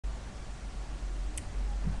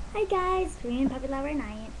Hi guys, Korean Puppy Lover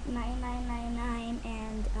 9999,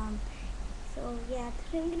 and so yeah,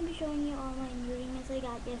 today I'm gonna be showing you all my new remits I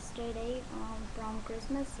got yesterday from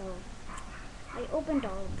Christmas. So I opened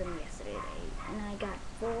all of them yesterday, and I got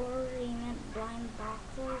 4 remit blind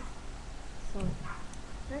boxes. So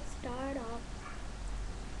let's start off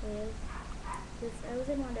with this Alice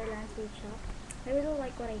in Wonderland sweet shop. I really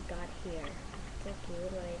like what I got here. It's so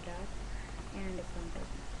cute what I got, and it's from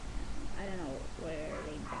Christmas. I don't know where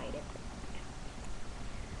they bought it.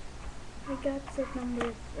 I got set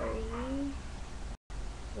number 3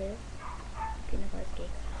 with peanut butter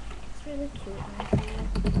cake. It's really cute, honestly.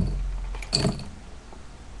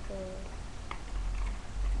 So,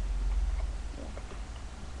 yeah.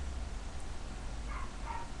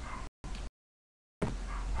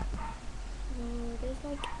 So there's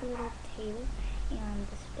like a little table, and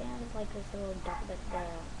the stand is like this little duck that the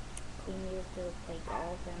queen used to play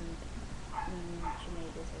golf, and she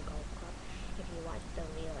made this a golf club. If you watch the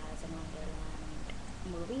real Alice in Wonderland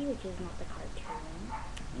movie, which is not the cartoon,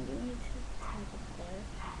 and you need to tap it there,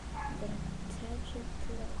 then attach it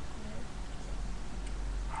to the heart.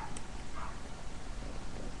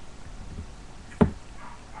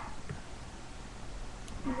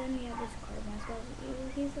 And then we have this card mascot.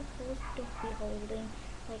 He's supposed to be holding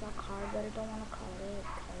like a card, but I don't want to color it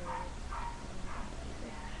because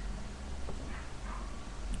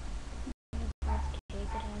that's cake. It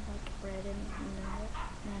has like red in the middle,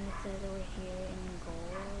 and it says over here in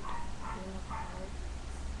gold, being of hearts,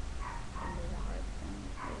 and there's a heart, and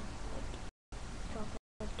there's like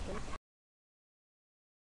chocolate cake,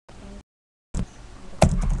 and on the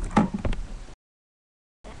corner,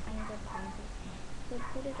 and the pencil. So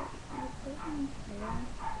put it up, I put it on here,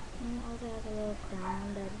 and it also has a little crown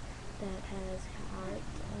that has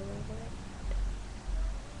hearts all over it.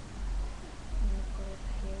 And I put it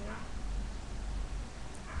here.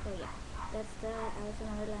 So yeah, that's the Alice in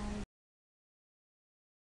Wonderland.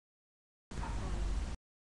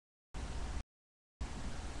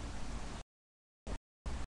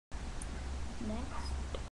 Next,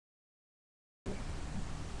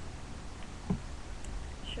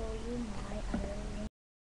 show you my other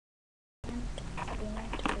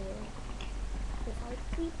remit with our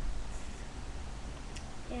tweets.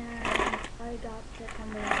 And I got the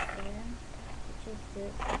number 7, which is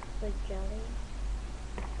this with jelly.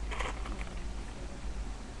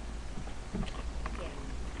 Yeah,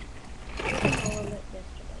 I opened all of it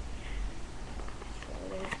yesterday, so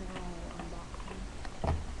there's no unboxing. I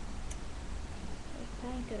was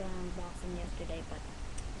planning to do an unboxing yesterday, but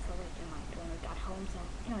it's already tonight when we got home. So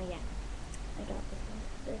anyway, yeah, I got this one.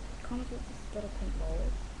 This comes with this little pink bowl.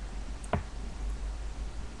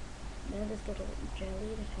 Then this little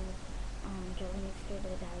jelly that has jelly mixture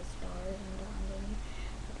that has stars and underneath.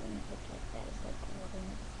 So when it looks like that, it's like water.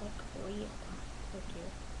 It's like real. So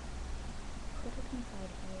cute. Put it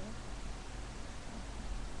inside here. So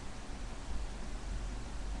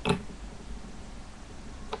yeah.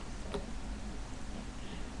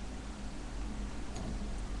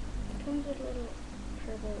 It comes with a little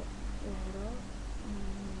purple rattle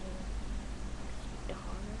and a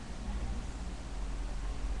star.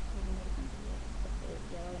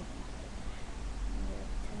 Yellow and inside. And you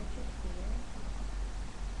attach it here.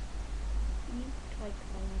 And you like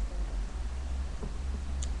almost that.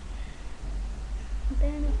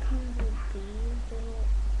 Then it comes with these little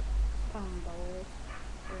bowls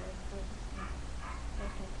with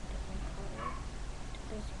like different colors.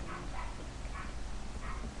 This one is pink.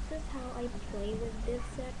 This is how I play with this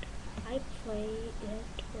set. I play it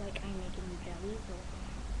like I'm making jelly. So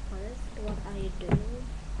first, what I do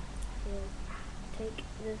is take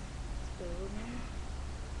this spoon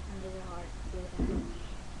and there's a heart with it,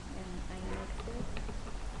 and I mix it.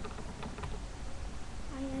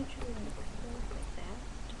 I actually mix it like that,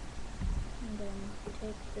 and then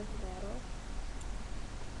take this bottle,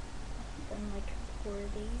 then like pour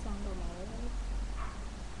these on the mold.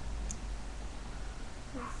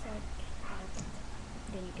 Just like that.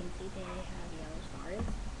 Then you can see they have yellow stars.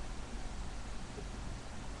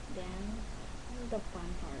 Then this is the fun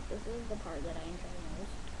part. This is the part that I enjoy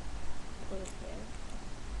most. Put it here.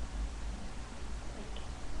 Like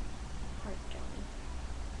heart jelly.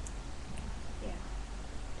 Yeah,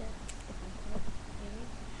 that's the fun part here.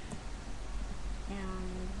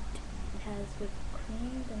 And it has whipped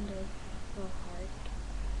cream and the little heart,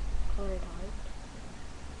 colored heart.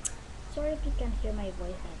 Sorry if you can't hear my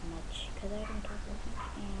voice that much, because I don't talk that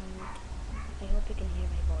much, and I hope you can hear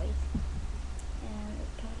my voice. And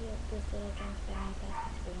it comes with this little transparent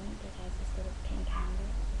plastic spoon that has this little pink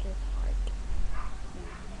handle, which is heart.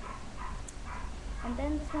 And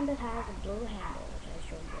then this one that has a blue handle, which I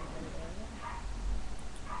showed you earlier.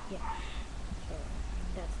 Yeah, so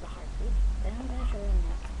that's the heartbeat. Then I'm gonna show you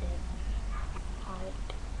next is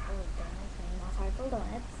heartful donuts. My name was heartful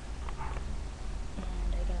donuts,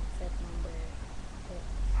 and I got set number 6.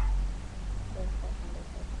 Where's that number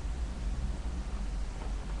 6?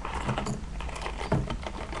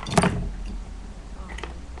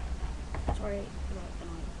 Sorry about the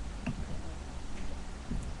noise.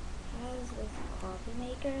 Has this coffee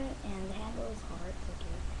maker, and the handle is hard,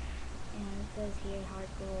 okay. And it says here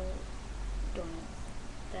heartful donuts.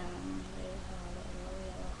 Then there's a little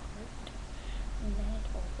yellow heart, and then it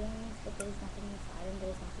opens, but there's nothing inside, and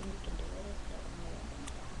there's nothing you can do with it. So I'm gonna open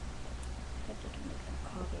it up. But you can make some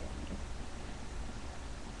coffee around it.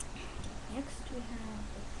 Next we have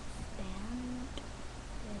this stand.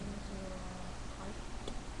 There's a heart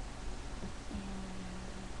and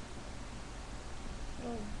a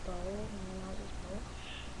little bowl, Minnie Mouse's bowl,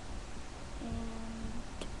 and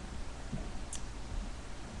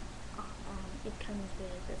it comes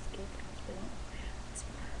with this cute spoon. It's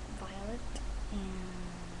violet, and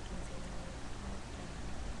you can see the heart and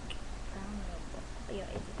brown little bowl. Yeah,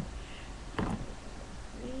 it's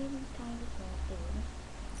really tiny small spoon.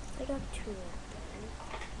 I got 2 of those.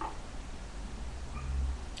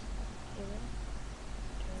 Here,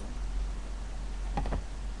 2.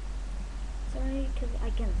 Sorry, because I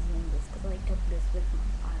can't zoom this, because I took this with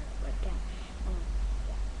my webcam.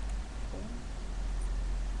 Yeah.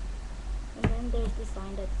 And then there's the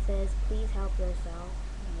sign that says, please help yourself.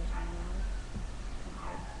 And there's my mouth.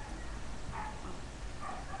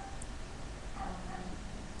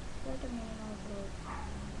 Like a Minnie Mouse little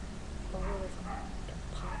bowl or something, like a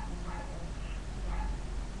pot in the middle.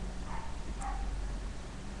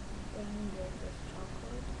 Then there's this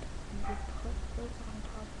chocolate, and you put this on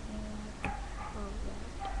top of Minnie Mouse of that.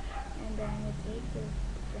 And then it takes this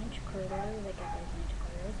French curdlers, like I French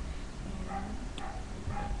curdlers, and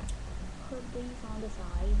put these on the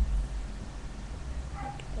side.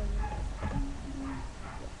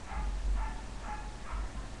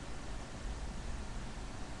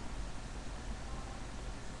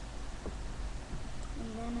 And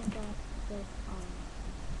then I got this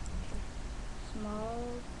small,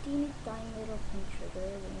 teeny tiny little pink sugar.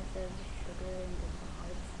 Then it says sugar and the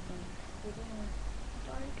hearts, and within a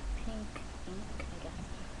dark pink ink, I guess.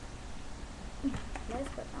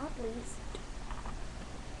 Last but not least,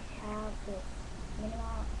 have this Minnie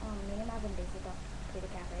Mouse and Daisy Duck Pretty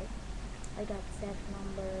Cafe. I got set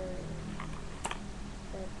number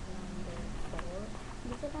 4.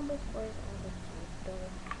 The set number 4 is all the cute though.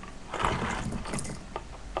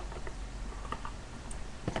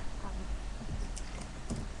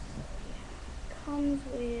 Comes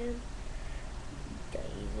with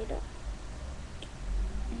Daisy Duck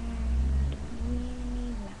and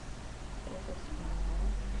Minnie Mouse. There's a small,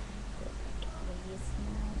 there's like a wee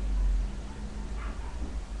small,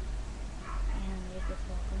 and there's this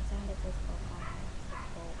welcome sign that says welcome to the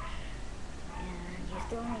bowl, and you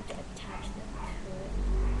still need to attach them to it.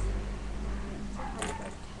 It's hard to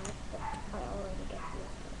attach, but I already got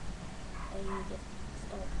this. I just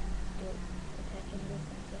started attaching this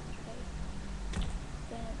since yesterday.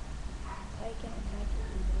 Then I can attach it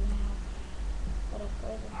easily now, but of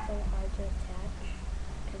course it's so hard to attach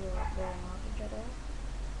because they're blowing off each other.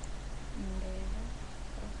 And there you go.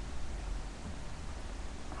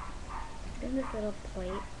 Then this little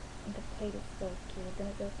plate, and the plate is so cute. Then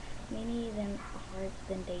it goes Minnie, then heart,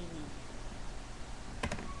 then Daisy.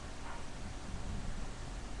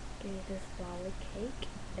 There's this flower cake.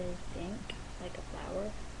 It is pink, like a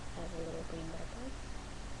flower, has a little green butterfly.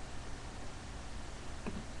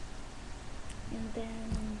 And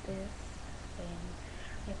then this thing,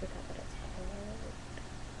 I forgot what it's called.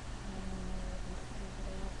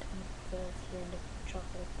 And it says here in the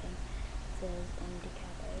chocolate thing, it says MD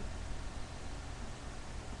Cafe.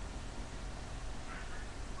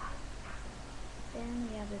 Then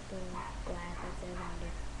we have this little glass that says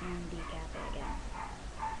MD Cafe again.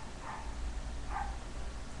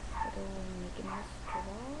 Little Mickey Mouse straw.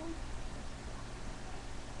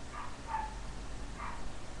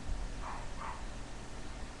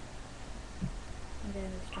 And then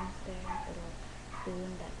this transparent little spoon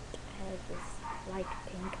that has this light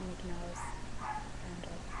pink Mickey Mouse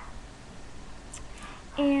handle.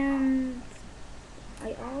 And I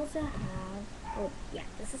also have, oh yeah,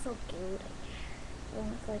 this is so cute.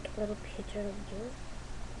 Almost like a little picture of juice.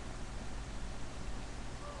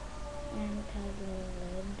 And it has a little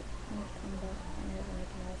lid on the back, and it has a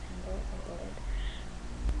Mickey Mouse handle on the lid.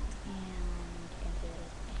 And you can see that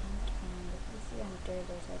it's pink, and if you see under,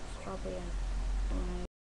 there's like strawberry and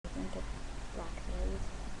black there.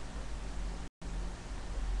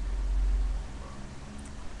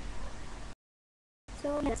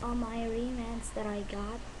 So that's all my Re-ments that I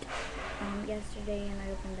got yesterday, and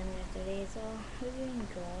I opened them yesterday. So hope you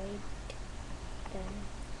enjoyed them.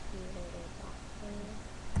 See you later. Bye.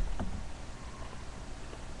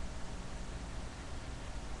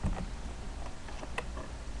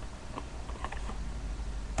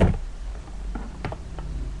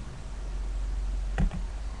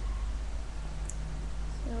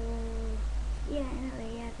 So yeah,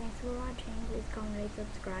 anyway, yeah, thanks for watching. Please comment, rate,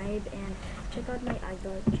 subscribe, and check out my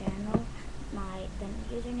other channel. The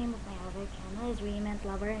username of my other channel is Re-ment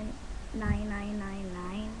Lover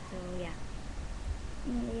 9999. So yeah,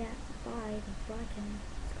 yeah, bye. Thanks for watching.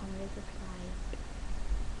 Please comment, rate, subscribe.